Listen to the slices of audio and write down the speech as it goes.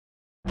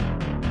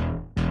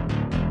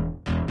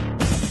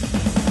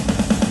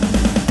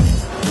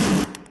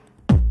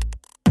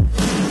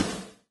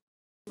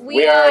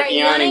We are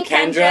Eion and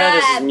Kendra.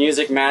 This is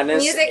Music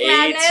Madness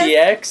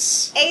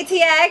ATX.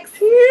 ATX.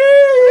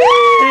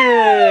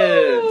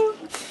 Yeah.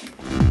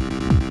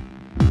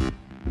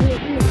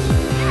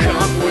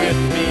 Come with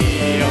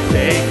me, I'll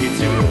take you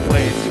to a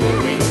place where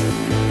we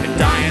can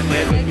die and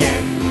live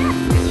again.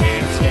 We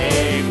can't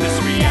escape this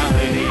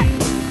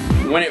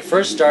reality. When it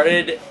first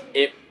started,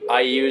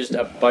 I used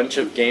a bunch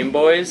of Game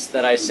Boys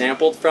that I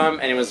sampled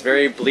from, and it was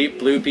very bleep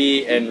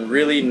bloopy and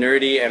really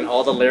nerdy, and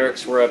all the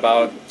lyrics were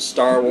about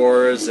Star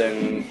Wars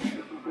and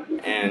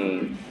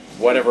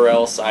whatever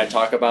else I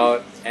talk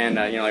about, and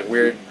you know, like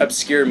weird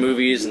obscure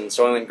movies and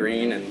Soylent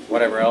Green and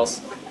whatever else.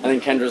 I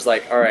think Kendra's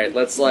like, all right,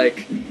 let's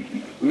like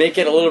make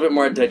it a little bit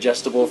more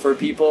digestible for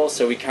people,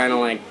 so we kind of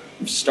like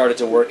started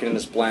to work in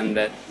this blend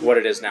that what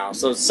it is now.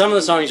 So some of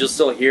the songs you'll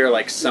still hear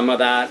like some of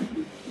that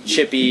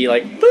chippy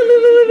like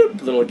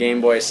little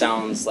Game Boy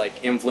sounds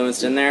like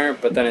influenced in there,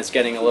 but then it's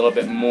getting a little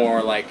bit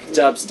more like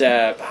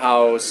dubstep,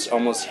 house,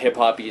 almost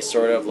hip-hop-y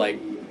sort of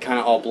like kind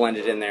of all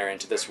blended in there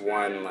into this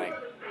one like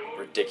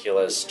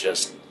ridiculous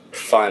just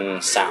fun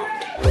sound.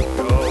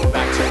 Go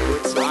back to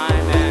a time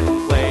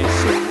and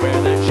place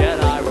where the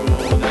Jedi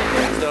rule that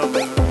brings the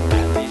moon.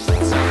 At least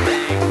it's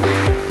something we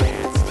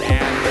can't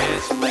stand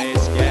this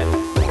place. Get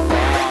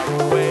far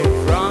away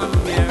from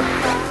here.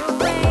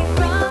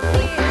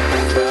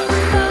 Just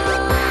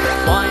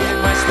flying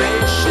my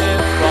spaceship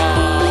far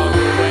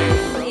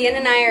away. Ian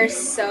and I are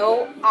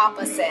so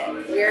opposite.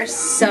 We are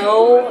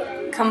so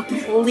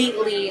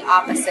completely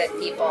opposite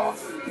people.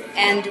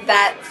 And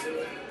that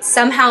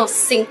somehow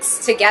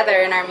syncs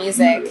together in our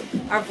music.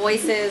 Our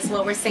voices,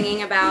 what we're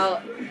singing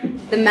about,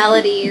 the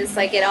melodies,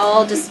 like it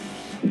all just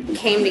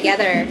came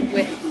together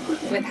with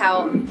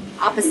how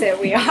opposite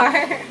we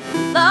are.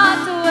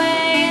 Locked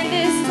away in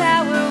this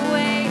tower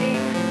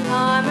waiting,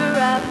 armor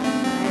up.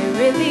 I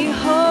really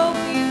hope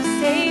you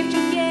saved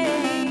your game.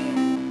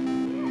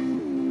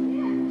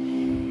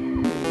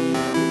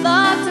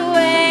 Locked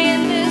away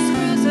in this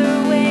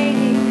cruiser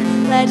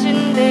waiting,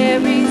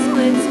 legendary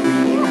split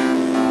screen.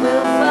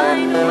 We'll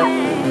find a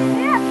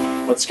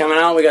way. What's coming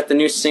out? We got the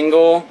new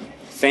single,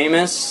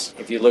 Famous.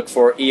 If you look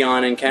for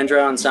Eion and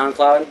Kendra on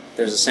SoundCloud,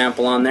 there's a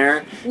sample on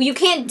there. You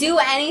can't do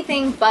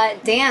anything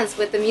but dance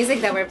with the music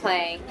that we're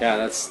playing. Yeah,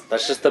 that's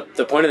just the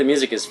point of the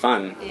music is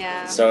fun.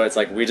 Yeah. So it's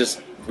like we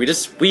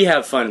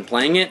have fun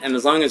playing it, and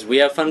as long as we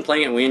have fun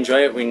playing it and we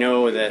enjoy it, we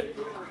know that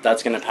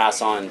that's going to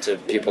pass on to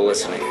people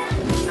listening.